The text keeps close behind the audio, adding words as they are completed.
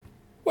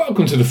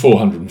Welcome to the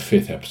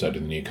 405th episode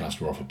of the New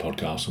Customer Offer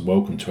Podcast, and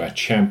welcome to our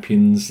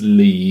Champions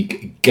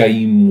League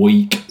Game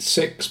Week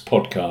 6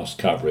 podcast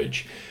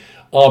coverage.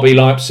 RB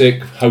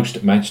Leipzig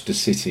host Manchester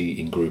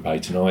City in Group A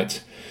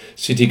tonight.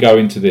 City go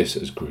into this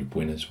as group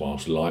winners,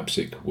 whilst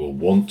Leipzig will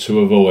want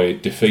to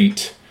avoid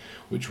defeat,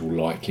 which will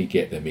likely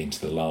get them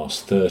into the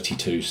last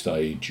 32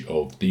 stage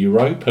of the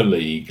Europa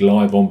League.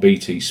 Live on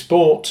BT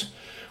Sport,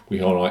 we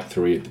highlight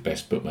three of the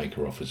best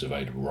bookmaker offers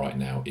available right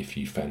now if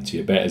you fancy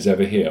a bet, as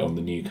ever here on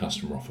the New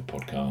Customer Offer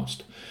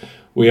Podcast.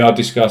 We are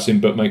discussing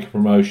bookmaker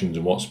promotions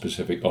and what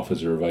specific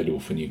offers are available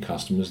for new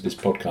customers. This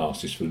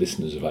podcast is for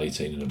listeners of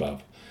 18 and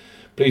above.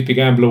 Please be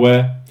gamble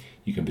aware.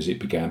 You can visit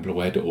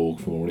begambleaware.org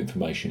for more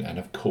information, and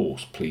of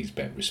course, please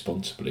bet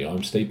responsibly.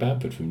 I'm Steve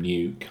Bamford from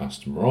New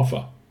Customer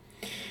Offer.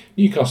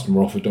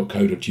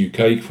 newcustomeroffer.co.uk. You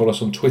can follow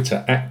us on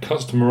Twitter at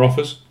Customer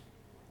Offers.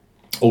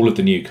 All of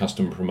the new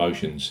customer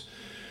promotions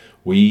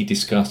we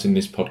discussed in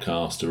this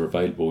podcast are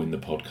available in the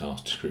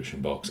podcast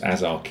description box,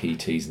 as are key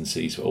T's and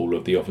C's for all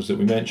of the offers that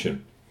we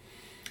mention.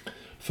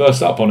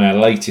 First up on our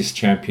latest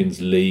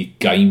Champions League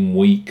Game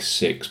Week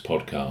 6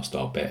 podcast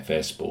are Betfair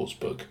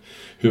Sportsbook,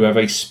 who have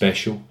a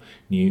special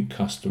new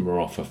customer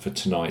offer for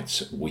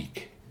tonight's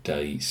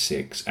Weekday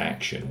 6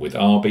 action, with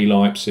RB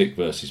Leipzig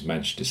versus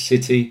Manchester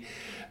City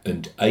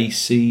and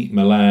AC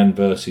Milan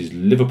versus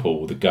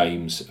Liverpool, the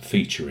games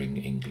featuring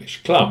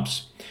English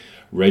clubs.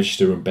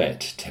 Register and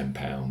bet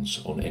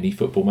 £10 on any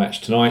football match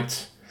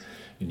tonight,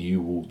 and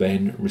you will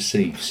then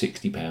receive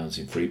 £60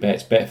 in free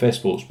bets. Betfair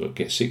Sportsbook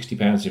gets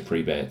 £60 in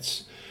free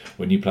bets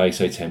when you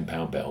place a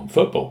 £10 bet on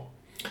football.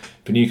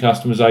 For new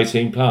customers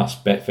 18 plus,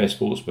 Betfair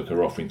Sportsbook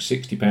are offering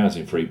 £60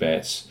 in free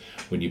bets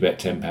when you bet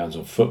 £10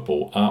 on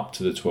football up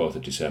to the 12th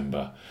of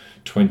December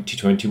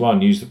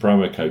 2021. Use the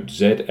promo code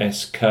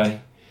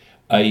ZSKALD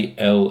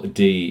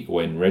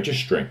when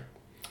registering.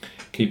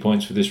 Key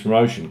points for this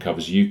promotion: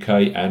 covers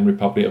UK and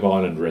Republic of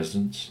Ireland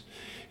residents.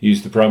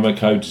 Use the promo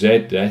code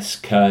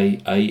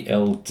ZSKALD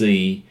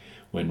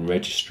when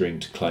registering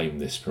to claim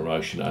this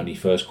promotion. Only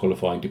first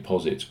qualifying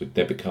deposits with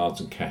debit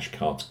cards and cash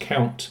cards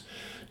count.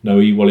 No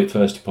e-wallet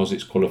first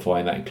deposits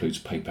qualifying, that includes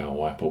PayPal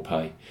or Apple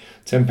Pay.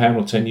 £10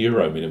 or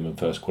 €10 minimum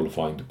first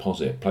qualifying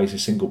deposit. Place a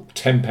single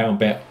 £10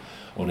 bet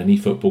on any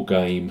football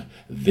game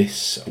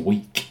this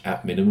week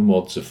at minimum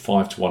odds of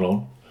 5-1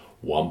 on,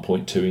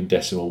 1.2 in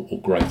decimal or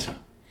greater.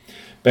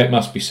 Bet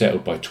must be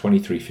settled by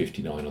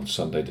 23:59 on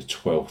Sunday the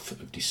 12th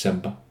of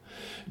December.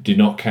 Do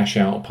not cash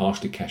out or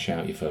partially cash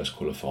out your first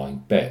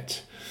qualifying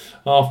bet.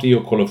 After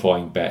your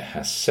qualifying bet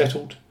has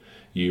settled,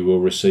 you will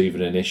receive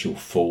an initial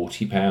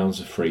 £40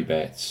 of free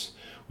bets,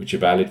 which are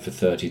valid for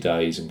 30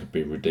 days and can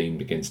be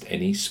redeemed against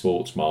any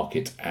sports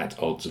market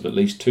at odds of at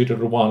least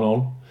 2-1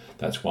 on,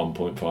 that's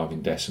 1.5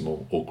 in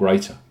decimal or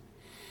greater.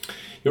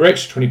 Your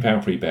extra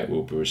 £20 free bet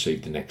will be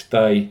received the next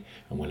day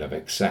and will have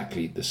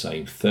exactly the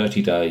same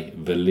 30-day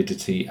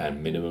validity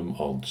and minimum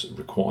odds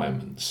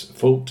requirements.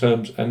 Full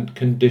terms and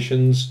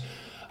conditions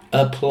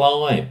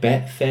apply.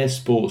 Betfair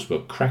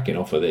Sportsbook, cracking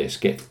offer this.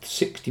 Get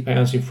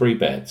 £60 in free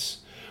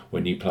bets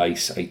when you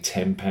place a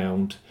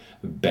 £10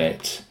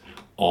 bet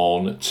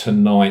on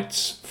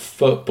tonight's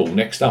football.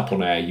 Next up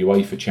on our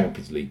UEFA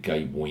Champions League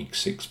Game Week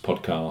 6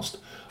 podcast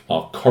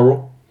are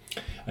Coral,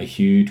 a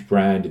huge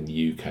brand in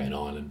the UK and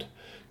Ireland.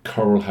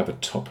 Coral have a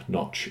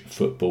top-notch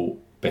football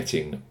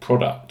betting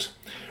product.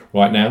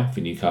 Right now,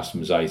 for new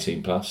customers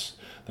 18 plus,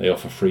 they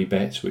offer free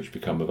bets which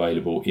become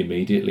available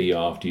immediately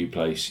after you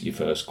place your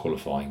first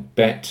qualifying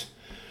bet.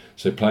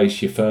 So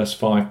place your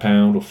first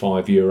 £5 or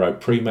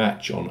 €5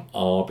 pre-match on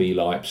RB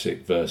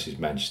Leipzig versus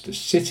Manchester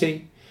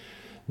City,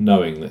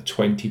 knowing that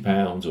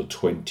 £20 or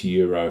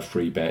 €20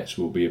 free bets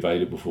will be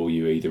available for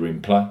you either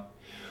in play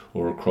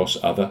or across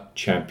other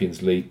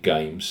Champions League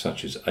games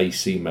such as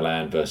AC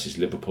Milan versus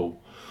Liverpool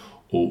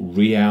or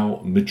Real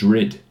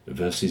Madrid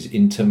versus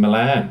Inter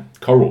Milan.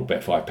 Coral,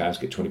 bet £5,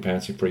 get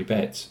 £20 in free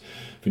bets.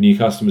 For new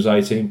customers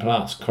 18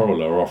 plus,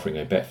 Coral are offering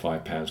a bet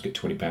 £5, get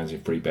 £20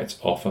 in free bets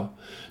offer.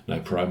 No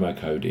promo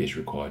code is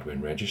required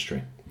when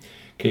registering.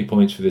 Key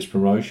points for this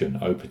promotion: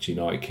 open to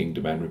United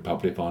Kingdom and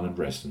Republic of Ireland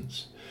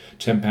residents.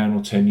 £10 or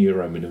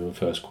 €10 minimum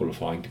first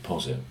qualifying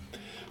deposit.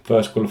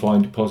 First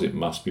qualifying deposit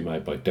must be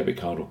made by debit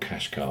card or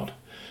cash card.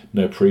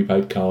 No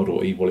prepaid card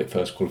or e-wallet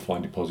first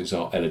qualifying deposits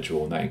are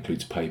eligible, and that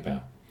includes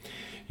PayPal.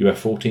 You have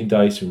 14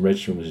 days from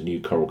registering as a new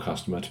Coral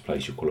customer to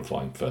place your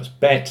qualifying first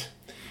bet.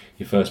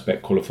 Your first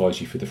bet qualifies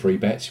you for the free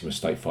bets. You must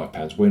stake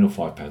 £5 win or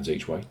 £5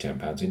 each way,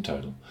 £10 in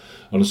total,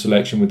 on a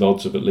selection with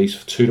odds of at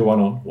least 2-1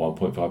 on,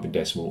 1.5 in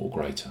decimal or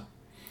greater.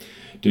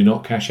 Do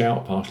not cash out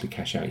or partially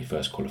cash out your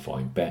first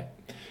qualifying bet.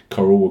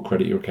 Coral will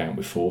credit your account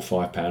with £4,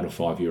 £5 or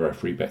 €5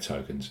 free bet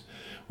tokens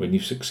when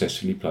you've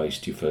successfully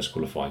placed your first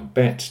qualifying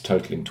bet,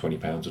 totaling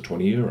 £20 or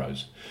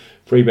 €20.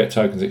 Free bet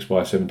tokens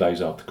expire 7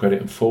 days after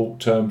credit, and full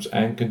terms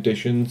and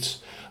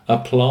conditions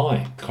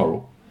apply.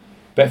 Coral.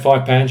 Bet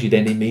 £5, you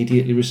then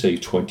immediately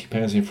receive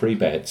 £20 in free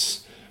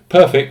bets.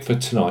 Perfect for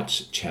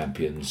tonight's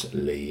Champions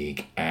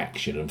League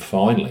action. And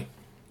finally,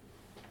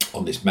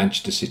 on this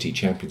Manchester City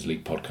Champions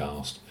League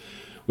podcast,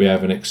 we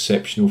have an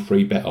exceptional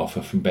free bet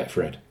offer from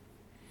Betfred.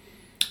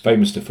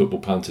 famous to football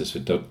punters for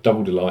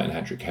double delight and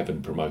hat-trick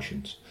heaven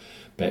promotions.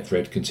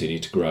 Betfred continue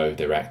to grow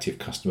their active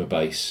customer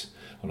base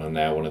and are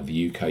now one of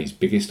the UK's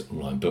biggest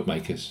online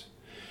bookmakers.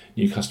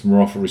 New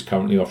customer offer is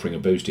currently offering a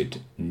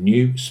boosted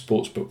new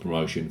sportsbook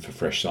promotion for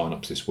fresh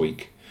sign-ups this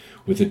week,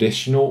 with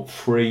additional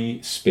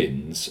free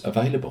spins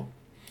available.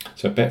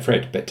 So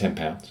Betfred, bet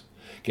 £10,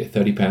 get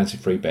 £30 in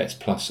free bets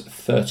plus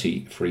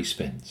 30 free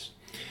spins.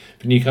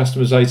 For new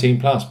customers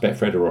 18+,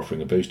 Betfred are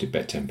offering a boosted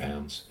bet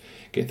 £10,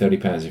 get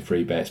 £30 in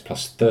free bets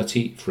plus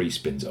 30 free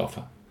spins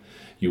offer.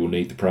 You will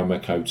need the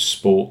promo code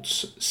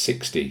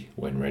SPORTS60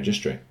 when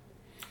registering.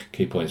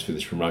 Key points for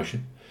this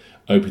promotion: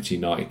 open to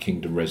United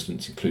Kingdom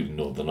residents including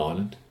Northern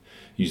Ireland.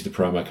 Use the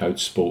promo code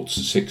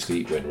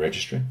SPORTS60 when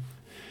registering.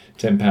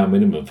 £10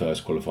 minimum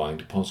first qualifying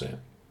deposit.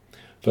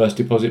 First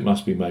deposit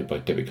must be made by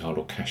debit card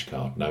or cash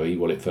card. No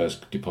e-wallet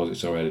first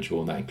deposits are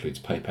eligible, and that includes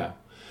PayPal.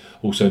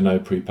 Also no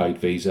prepaid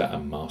Visa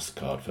and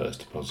MasterCard first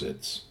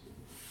deposits.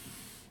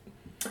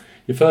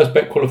 Your first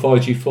bet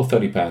qualifies you for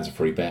 £30 in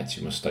free bets.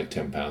 You must stake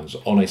 £10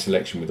 on a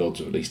selection with odds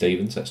of at least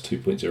evens, that's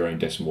 2.0 in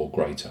decimal or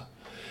greater.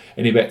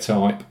 Any bet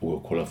type will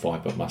qualify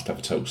but must have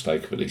a total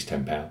stake of at least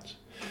 £10.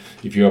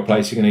 If you are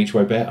placing an each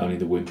way bet, only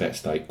the win bet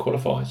stake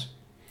qualifies.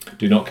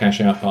 Do not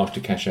cash out after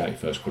cash out your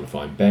first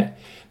qualifying bet.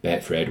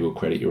 Betfred will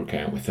credit your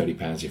account with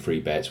 £30 in free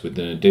bets with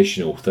an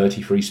additional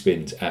 30 free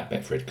spins at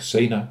Betfred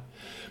Casino.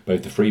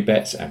 Both the free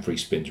bets and free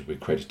spins will be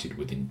credited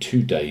within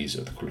 2 days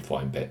of the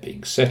qualifying bet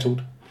being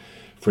settled.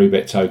 Free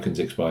bet tokens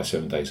expire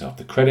 7 days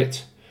after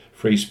credit.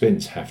 Free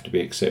spins have to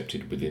be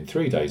accepted within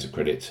 3 days of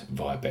credit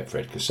via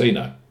Betfred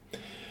Casino.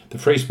 The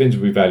free spins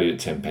will be valued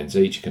at 10p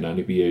each and can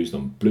only be used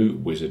on Blue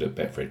Wizard at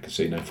Betfred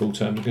Casino. Full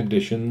terms and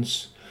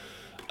conditions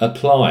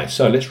apply.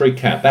 So let's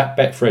recap that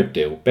Betfred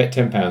deal. Bet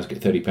 £10, get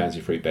 £30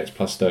 in free bets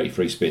plus 30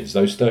 free spins.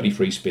 Those 30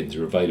 free spins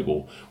are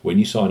available when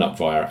you sign up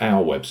via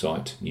our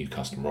website, new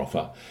customer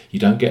offer. You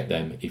don't get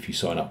them if you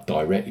sign up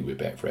directly with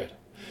Betfred.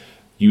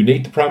 You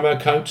need the promo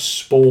code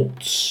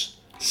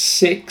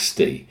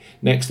SPORTS60.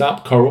 Next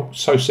up, Coral.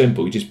 So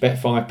simple. You just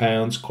bet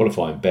 £5,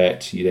 qualifying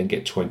bet. You then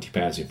get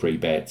 £20 in free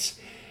bets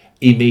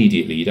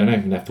immediately. You don't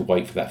even have to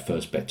wait for that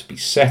first bet to be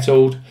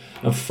settled.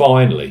 And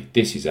finally,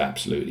 this is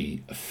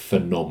absolutely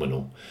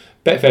phenomenal.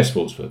 Betfair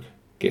Sportsbook.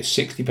 Get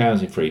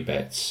 £60 in free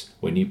bets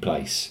when you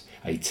place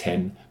a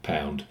 £10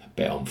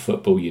 bet on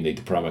football. You need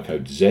the promo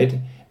code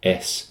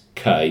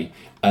ZSKALD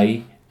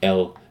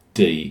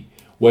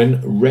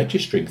when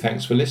registering.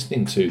 Thanks for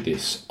listening to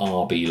this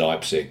RB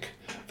Leipzig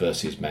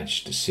versus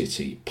Manchester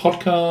City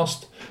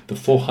podcast, the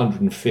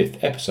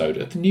 405th episode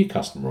of the New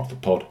Customer Offer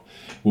Pod.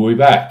 We'll be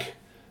back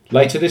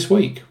later this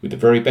week with the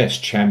very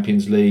best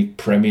Champions League,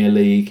 Premier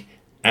League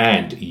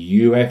and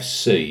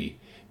UFC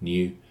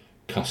new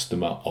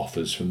customer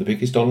offers from the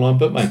biggest online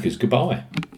bookmakers. Goodbye.